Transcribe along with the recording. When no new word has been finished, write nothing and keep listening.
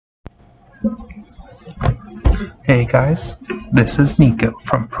Hey guys, this is Niko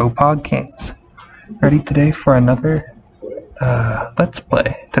from ProPog Games. Ready today for another Let's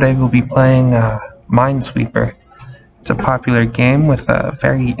Play. Today we'll be playing Minesweeper. It's a popular game with a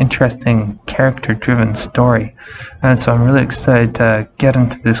very interesting character-driven story, and so I'm really excited to get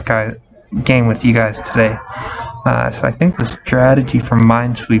into this game with you guys today. So I think the strategy for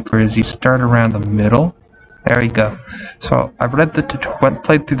Minesweeper is you start around the middle. There we go. So I've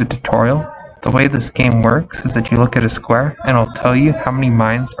played through the tutorial. The way this game works is that you look at a square and it'll tell you how many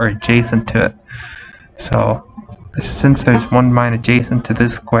mines are adjacent to it. So since there's one mine adjacent to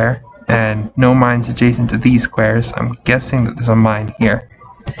this square and no mines adjacent to these squares, I'm guessing that there's a mine here.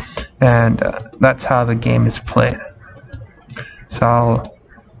 And that's how the game is played. So I'll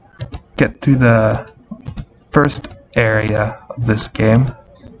get through the first area of this game.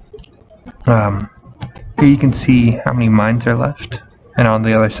 Here you can see how many mines are left. And on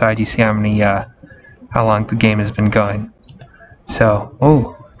the other side you see how long the game has been going. So,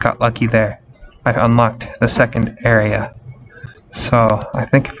 oh, got lucky there. I unlocked the second area. So, I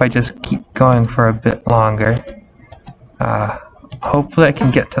think if I just keep going for a bit longer, hopefully I can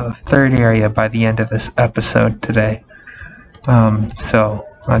get to the third area by the end of this episode today. So,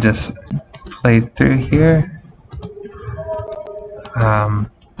 I'll just play through here.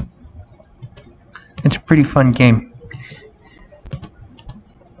 It's a pretty fun game.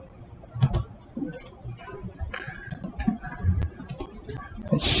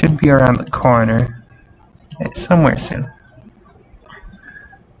 It should be around the corner. It's somewhere soon.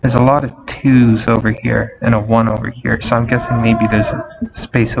 There's a lot of 2s over here and a 1 over here, so I'm guessing maybe there's a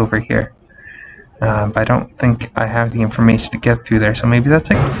space over here. But I don't think I have the information to get through there, so maybe that's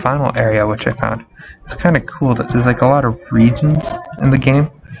like the final area which I found. It's kind of cool that there's like a lot of regions in the game,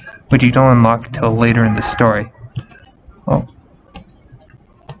 which you don't unlock until later in the story. Oh.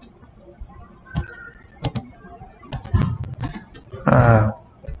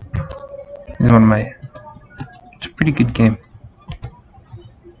 This is it's a pretty good game.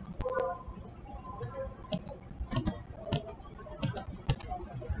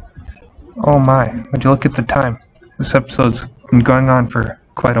 Oh my, would you look at the time? This episode's been going on for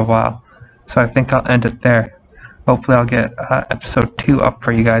quite a while, so I think I'll end it there. Hopefully I'll get episode 2 up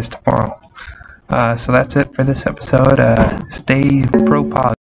for you guys tomorrow. So that's it for this episode. Stay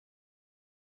ProPog.